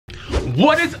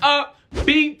What is up,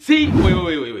 BT?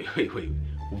 Wait.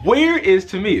 Where is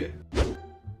Tamia?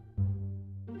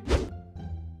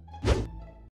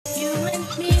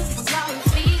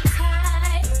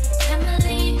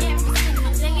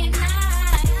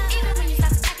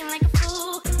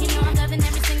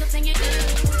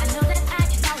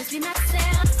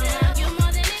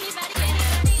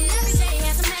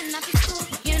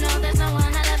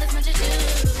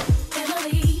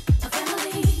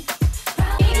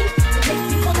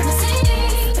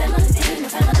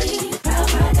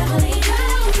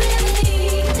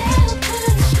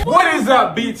 What is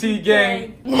up, BT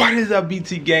gang? What is up,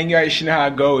 BT gang? You already know how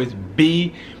it go. It's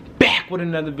B back with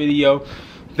another video.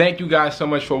 Thank you guys so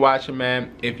much for watching,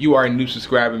 man. If you are a new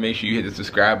subscriber, make sure you hit the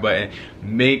subscribe button.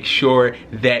 Make sure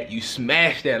that you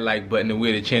smash that like button and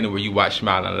we're the channel where you watch,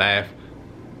 smile, and laugh.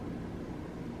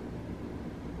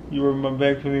 You were my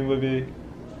back for me, baby.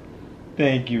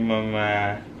 Thank you,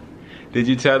 mama. Did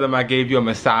you tell them I gave you a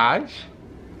massage?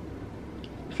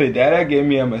 Say, Dada gave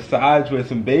me a massage with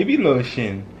some baby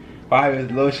lotion. While he was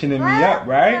lotioning me up,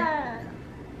 right?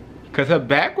 Cause her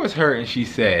back was hurting, she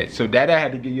said. So Dada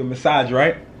had to give you a massage,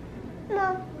 right?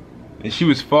 No. And she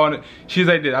was falling. She was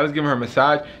like this. I was giving her a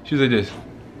massage. She was like this.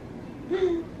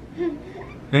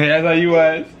 That's how you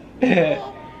was.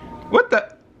 What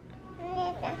the?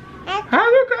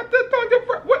 How you got this on your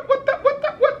front? What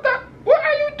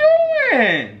are you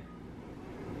doing?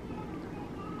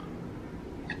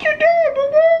 What you doing,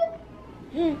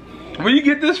 boo-boo? Where you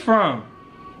get this from?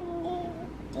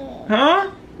 Huh?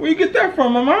 Where you get that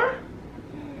from, mama?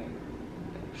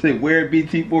 Say,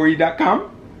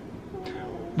 wearbt4e.com.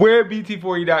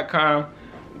 Wearbt4e.com.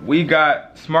 We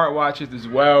got smartwatches as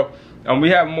well.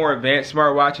 We have more advanced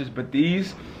smartwatches, but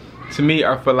these, to me,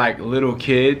 are for like little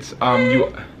kids.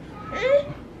 Oh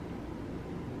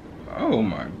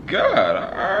my God!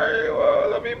 All right, well,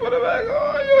 let me put it back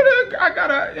on. I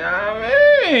gotta, you know what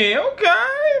I mean? Okay,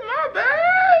 my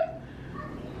bad.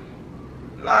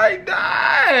 Like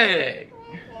that.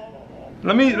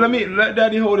 Let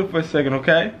Daddy hold it for a second,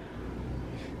 okay?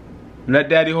 Let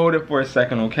Daddy hold it for a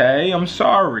second, okay? I'm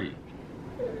sorry.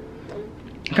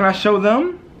 Can I show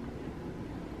them?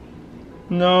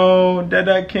 No,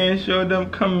 Dada can't show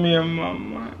them. Come here,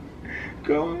 mama.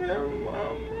 Come here,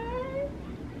 mama.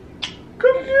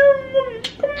 Come here, mama.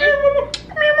 Come here, mama.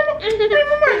 Come here, mama. Come here,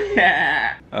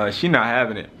 mama. She not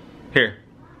having it. Here.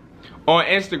 On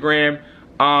Instagram,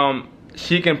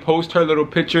 she can post her little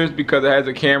pictures because it has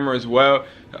a camera as well.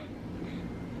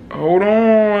 Hold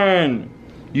on.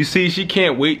 You see, she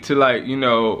can't wait to like, you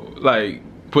know, like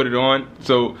put it on.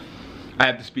 So I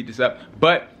have to speed this up.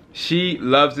 But she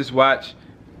loves this watch.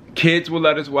 Kids will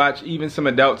let us watch, even some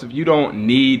adults. If you don't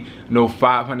need no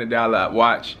 $500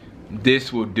 watch,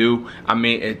 this will do. I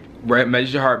mean, it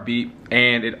measures your heartbeat,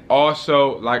 and it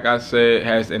also, like I said,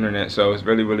 has internet. So it's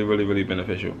really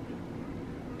beneficial.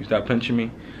 You stop pinching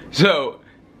me. So,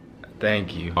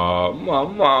 thank you. Oh,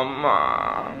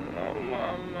 mama.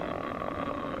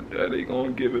 Daddy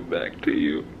gonna give it back to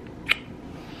you.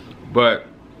 But,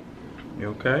 you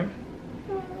okay?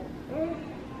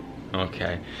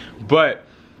 Okay. But,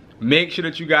 make sure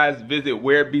that you guys visit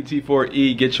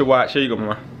wearbt4e. Get your watch. Here you go,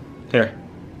 mama. Here,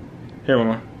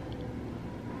 mama.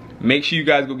 Make sure you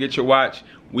guys go get your watch.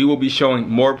 We will be showing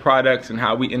more products and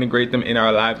how we integrate them in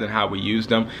our lives and how we use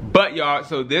them. But y'all,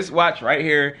 so this watch right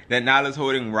here that Nala's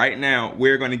holding right now,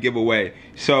 we're gonna give away.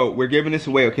 So we're giving this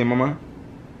away, okay, mama?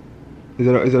 Is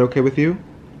that okay with you?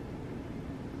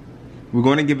 We're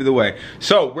gonna give it away.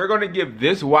 So we're gonna give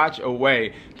this watch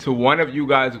away to one of you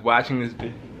guys watching this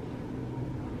video.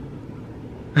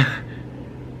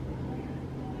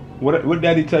 What did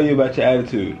Daddy tell you about your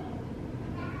attitude?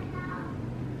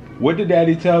 What did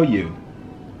Daddy tell you?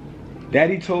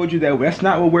 Daddy told you that that's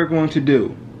not what we're going to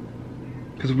do.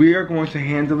 Because we are going to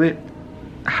handle it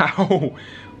how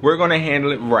we're going to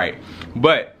handle it right.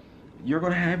 But you're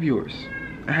going to have yours.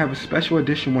 I have a special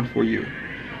edition one for you.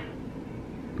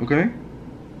 Okay?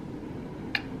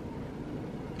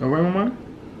 Alright, mama?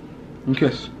 Give me a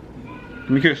kiss. Give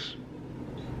me a kiss.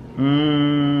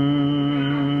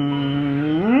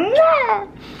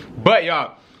 But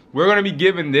y'all, we're going to be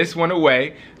giving this one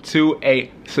away to a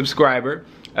subscriber,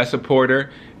 a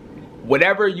supporter,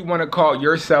 whatever you want to call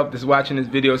yourself that's watching this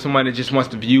video, someone that just wants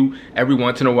to view every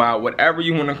once in a while, whatever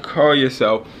you want to call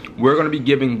yourself, we're going to be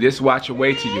giving this watch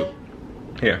away to you.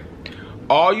 Here.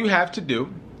 All you have to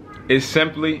do is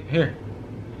simply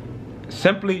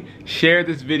share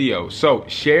this video. So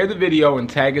share the video and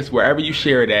tag us wherever you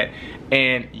share it at,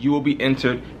 and you will be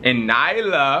entered in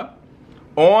Nyla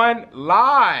on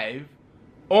live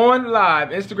on live,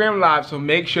 Instagram live, so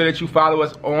make sure that you follow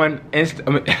us on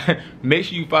make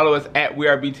sure you follow us at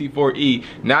WeAreBT4E.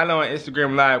 Nyla on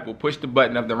Instagram live will push the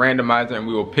button of the randomizer and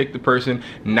we will pick the person.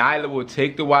 Nyla will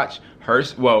take the watch,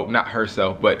 well, not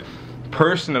herself, but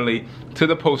personally to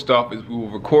the post office. We will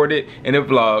record it in a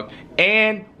vlog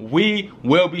and we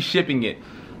will be shipping it.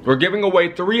 We're giving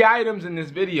away 3 items in this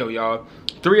video, y'all.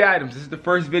 3 items. This is the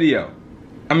first video.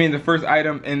 I mean the first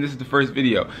item, and this is the first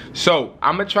video. So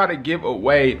I'm gonna try to give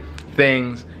away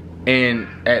things in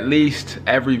at least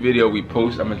every video we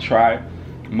post. I'm gonna try,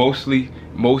 mostly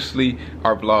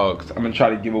our vlogs. I'm gonna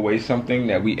try to give away something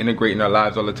that we integrate in our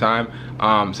lives all the time,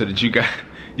 so that you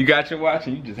got your watch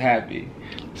and you just happy.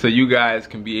 So you guys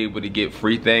can be able to get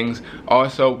free things.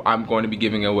 Also, I'm going to be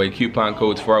giving away coupon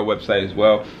codes for our website as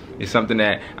well. It's something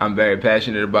that I'm very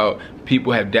passionate about.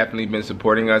 People have definitely been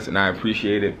supporting us and I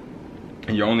appreciate it.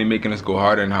 And you're only making us go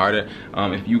harder and harder.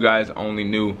 If you guys only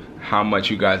knew how much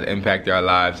you guys impact our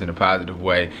lives in a positive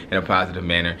way, in a positive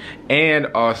manner. And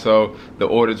also, the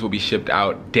orders will be shipped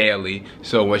out daily.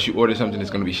 So once you order something, it's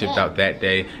going to be shipped out that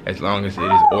day, as long as it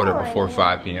is ordered before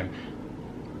 5 p.m.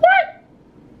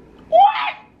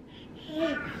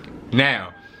 What?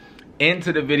 Now,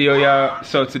 into the video, y'all.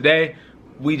 So today,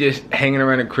 we just hanging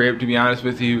around the crib, to be honest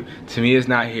with you. Tamia's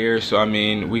not here, so I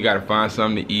mean, we got to find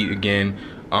something to eat again.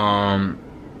 We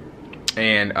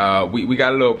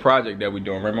got a little project that we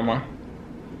doing, right, Mama?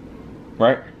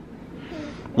 Right?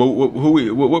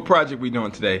 What project we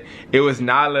doing today? It was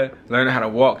Nyla learning how to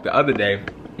walk the other day.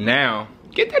 Now,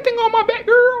 get that thing on my back,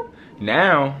 girl.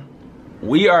 Now,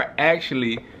 we are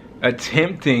actually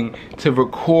attempting to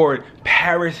record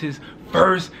Paris's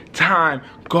first time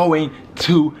going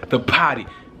to the potty.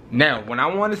 Now, when I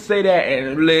want to say that,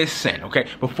 and listen, okay,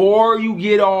 before you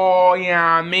get all, you know what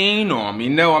I mean, on me,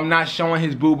 no, I'm not showing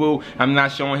his boo-boo, I'm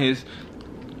not showing his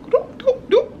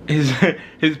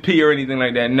pee or anything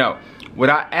like that, no. What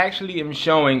I actually am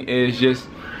showing is just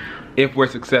if we're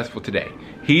successful today.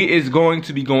 He is going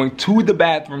to be going to the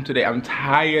bathroom today. I'm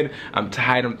tired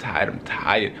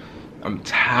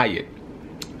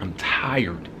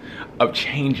of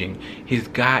changing his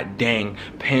goddamn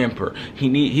pamper.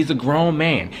 He's a grown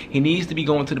man. He needs to be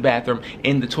going to the bathroom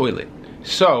in the toilet.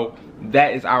 So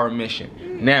that is our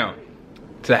mission. Now,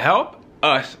 to help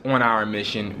us on our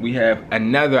mission, we have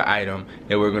another item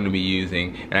that we're going to be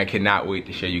using, and I cannot wait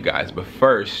to show you guys. But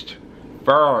first,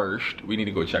 we need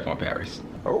to go check on Paris.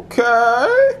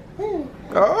 Okay.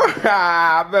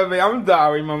 Oh, baby, I'm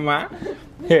sorry, mama.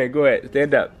 Here, go ahead,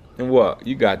 stand up and walk.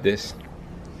 You got this.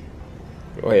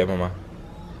 Go ahead, mama.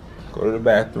 Go to the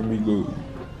bathroom, be good.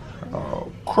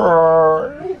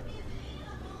 Okay.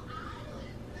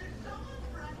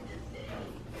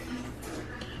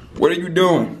 What are you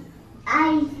doing?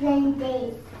 I'm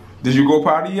Sunday. Did you go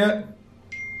potty yet?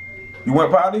 You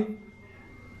went potty?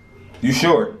 You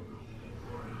sure?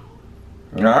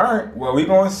 Alright, well, we're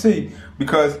gonna see.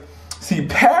 Because, see,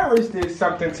 Paris did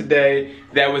something today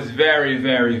that was very,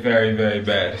 very, very, very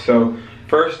bad. So,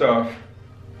 first off,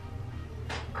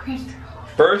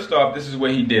 this is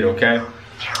what he did, okay?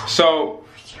 So,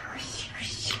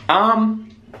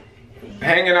 I'm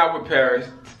hanging out with Paris.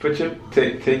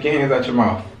 Take your hands out your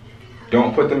mouth.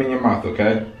 Don't put them in your mouth,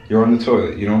 okay? You're on the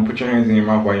toilet. You don't put your hands in your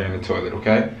mouth while you're in the toilet,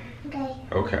 okay? Okay.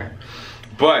 Okay.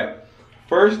 But,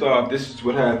 first off, this is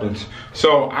what happens.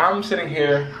 So, I'm sitting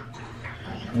here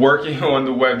working on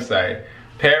the website.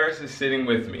 Paris is sitting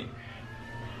with me.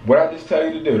 What I just tell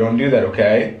you to do, don't do that,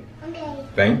 okay? Okay.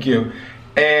 Thank you.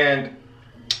 And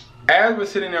as we're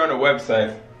sitting there on the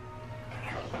website,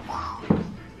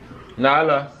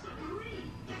 Nyla,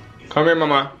 come here,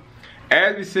 mama.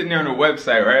 As we're sitting there on the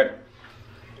website, right,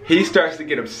 he starts to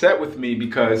get upset with me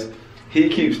because he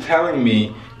keeps telling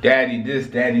me, daddy this,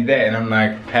 daddy that, and I'm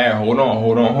like, hey, hold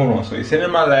on. So he's sitting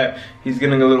in my lap, he's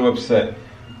getting a little upset.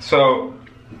 So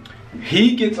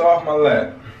he gets off my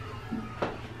lap,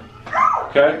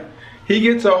 okay? He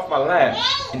gets off my lap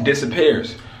and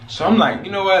disappears. So I'm like,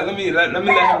 you know what, let me let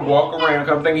him walk around,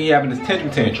 because I'm thinking he's having this temper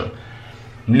tantrum.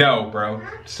 No, bro.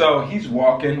 So he's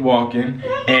walking,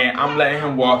 and I'm letting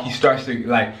him walk. He starts to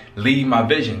like leave my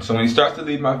vision. So when he starts to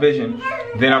leave my vision,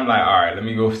 then I'm like, all right, let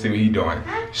me go see what he's doing.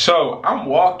 So I'm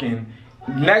walking.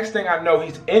 Next thing I know,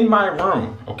 he's in my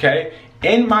room, okay?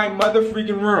 In my mother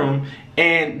freaking room,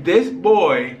 and this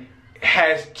boy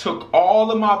has took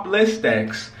all of my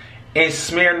Blistex and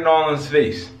smeared it all on his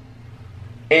face.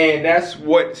 And that's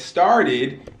what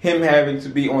started him having to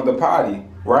be on the potty,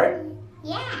 right?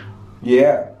 Yeah.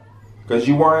 Yeah. Because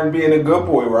you weren't being a good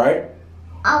boy, right?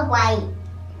 All right.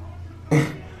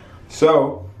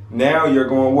 So, now you're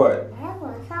going what?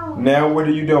 Now what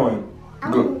are you doing?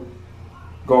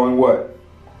 Going what?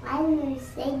 I'm going to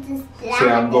say this.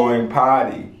 Say I'm going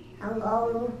potty. I'm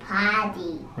going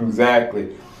potty.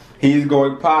 Exactly. He's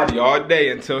going potty all day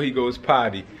until he goes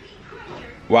potty.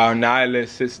 While Nyla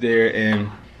sits there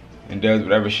and does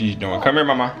whatever she's doing. Come here,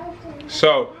 mama.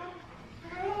 So,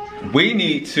 we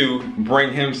need to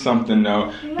bring him something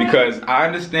though, because I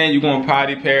understand you're going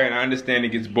potty pair and I understand it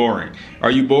gets boring. Are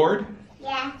you bored?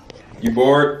 Yeah. You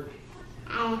bored?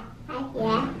 Yeah, I'm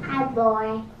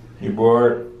bored. You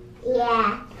bored?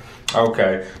 Yeah.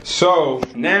 Okay, so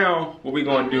now what we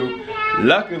gonna do,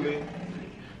 luckily,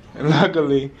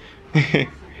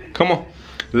 come on,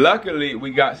 luckily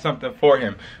we got something for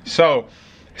him. So,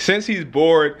 since he's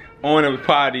bored on a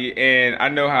potty, and I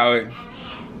know how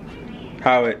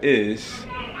it is,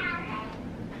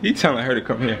 you telling her to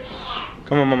come here.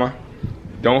 Come on, mama.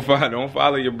 Don't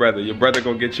follow your brother. Your brother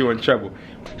gonna get you in trouble.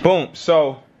 Boom,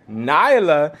 so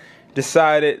Nyla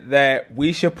decided that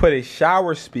we should put a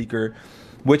shower speaker,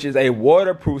 which is a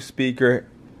waterproof speaker,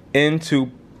 into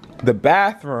the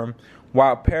bathroom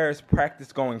while Paris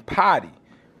practice going potty.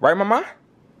 Right, mama?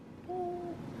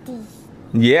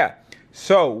 Yeah.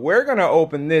 So we're gonna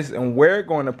open this and we're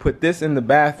gonna put this in the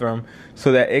bathroom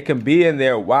so that it can be in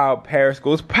there while Paris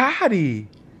goes potty.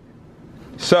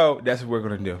 So that's what we're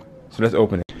gonna do. So let's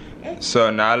open it.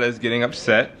 So Nyla's getting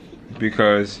upset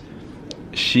because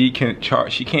she can't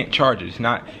charge it. It's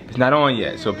not on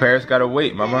yet. So Paris gotta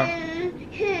wait, mama.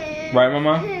 Right,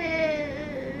 mama?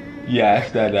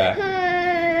 Yes, Dada.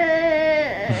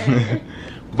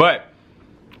 But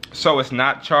so it's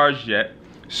not charged yet.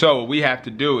 So what we have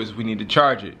to do is we need to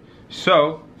charge it.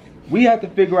 So we have to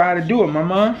figure out how to do it,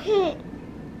 mama.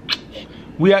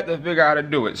 We have to figure out how to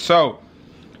do it. So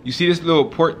you see this little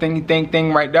port thingy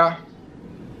thing right there?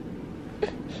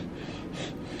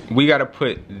 We gotta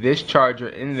put this charger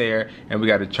in there and we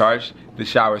gotta charge the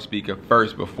shower speaker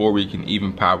first before we can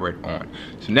even power it on.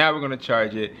 So now we're gonna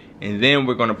charge it and then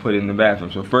we're gonna put it in the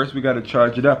bathroom. So first we gotta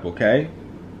charge it up, okay?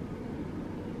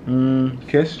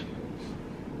 Kiss.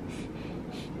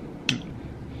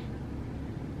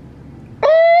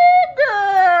 Oh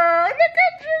girl, look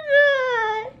at you,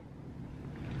 girl.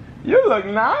 You look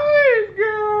nice,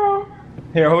 girl.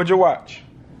 Here, hold your watch.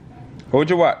 Hold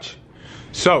your watch.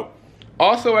 So,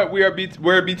 also at We're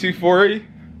BT4E,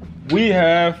 we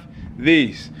have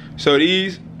these. So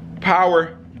these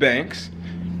power banks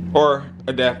or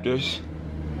adapters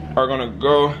are gonna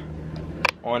go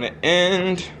on the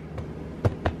end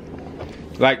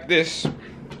like this,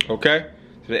 okay?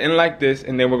 So the end like this,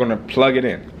 and then we're gonna plug it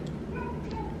in.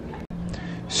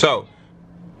 So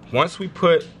once we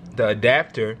put the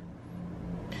adapter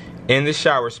in the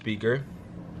shower speaker,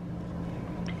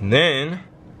 then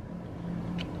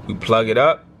we plug it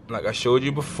up like I showed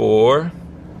you before.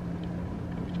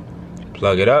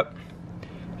 Plug it up.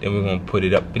 Then we're gonna put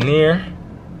it up in there.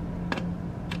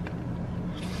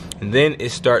 And then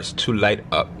it starts to light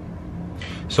up.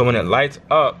 So when it lights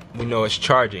up, we know it's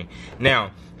charging.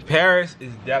 Now, Paris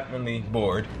is definitely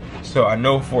bored. So I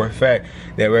know for a fact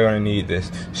that we're gonna need this.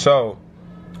 So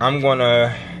I'm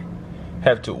gonna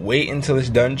have to wait until it's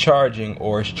done charging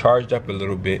or it's charged up a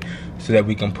little bit so that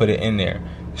we can put it in there.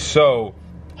 So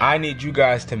I need you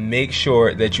guys to make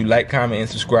sure that you like, comment, and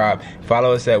subscribe.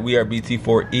 Follow us at We Are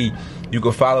BT4E. You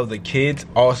can follow the kids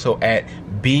also at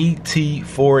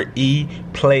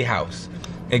BT4E Playhouse.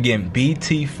 Again,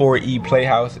 BT4E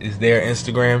Playhouse is their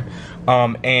Instagram.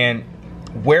 And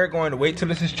we're going to wait till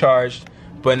this is charged.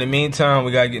 But in the meantime,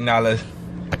 we gotta get Nyla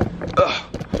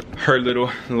her little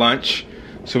lunch.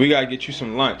 So we gotta get you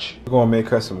some lunch. We're gonna make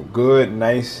her some good,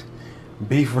 nice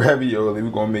beef ravioli. We're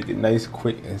gonna make it nice,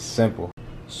 quick, and simple.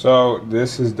 So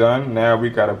this is done. Now we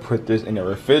gotta put this in the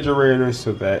refrigerator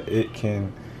so that it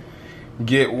can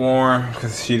get warm,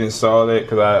 because she didn't saw it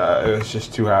because it was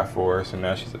just too hot for her. So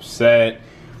now she's upset.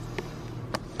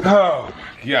 Oh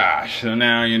my gosh. So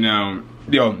now, you know,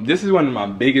 yo, this is one of my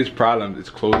biggest problems.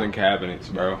 It's closing cabinets,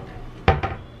 bro.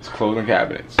 It's closing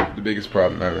cabinets. The biggest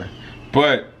problem ever.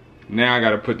 But now I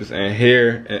gotta put this in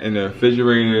here in the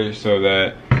refrigerator so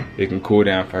that it can cool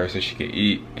down for her so she can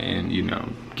eat and, you know,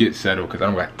 get settled, because I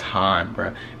don't got time,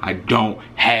 bro. I don't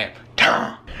have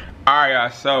time. Alright, y'all,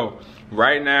 so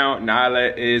right now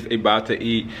Nyla is about to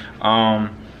eat. I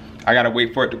gotta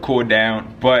wait for it to cool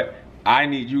down, but I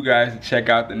need you guys to check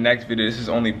out the next video. This is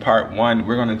only part 1.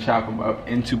 We're gonna chop them up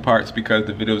into parts because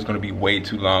the video is gonna be way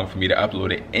too long for me to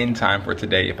upload it in time for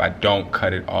today if I don't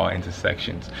cut it all into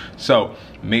sections. So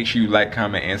make sure you like,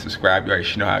 comment, and subscribe. You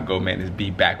already know how I go, man. This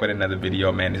be back with another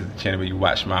video, man. This is the channel where you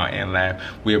watch, smile, and laugh.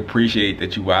 We appreciate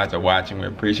that you guys are watching. We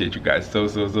appreciate you guys so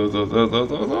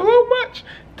much.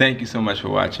 Thank you so much for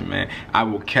watching, man. I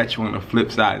will catch you on the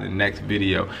flip side of the next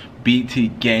video. BT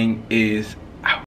Gang is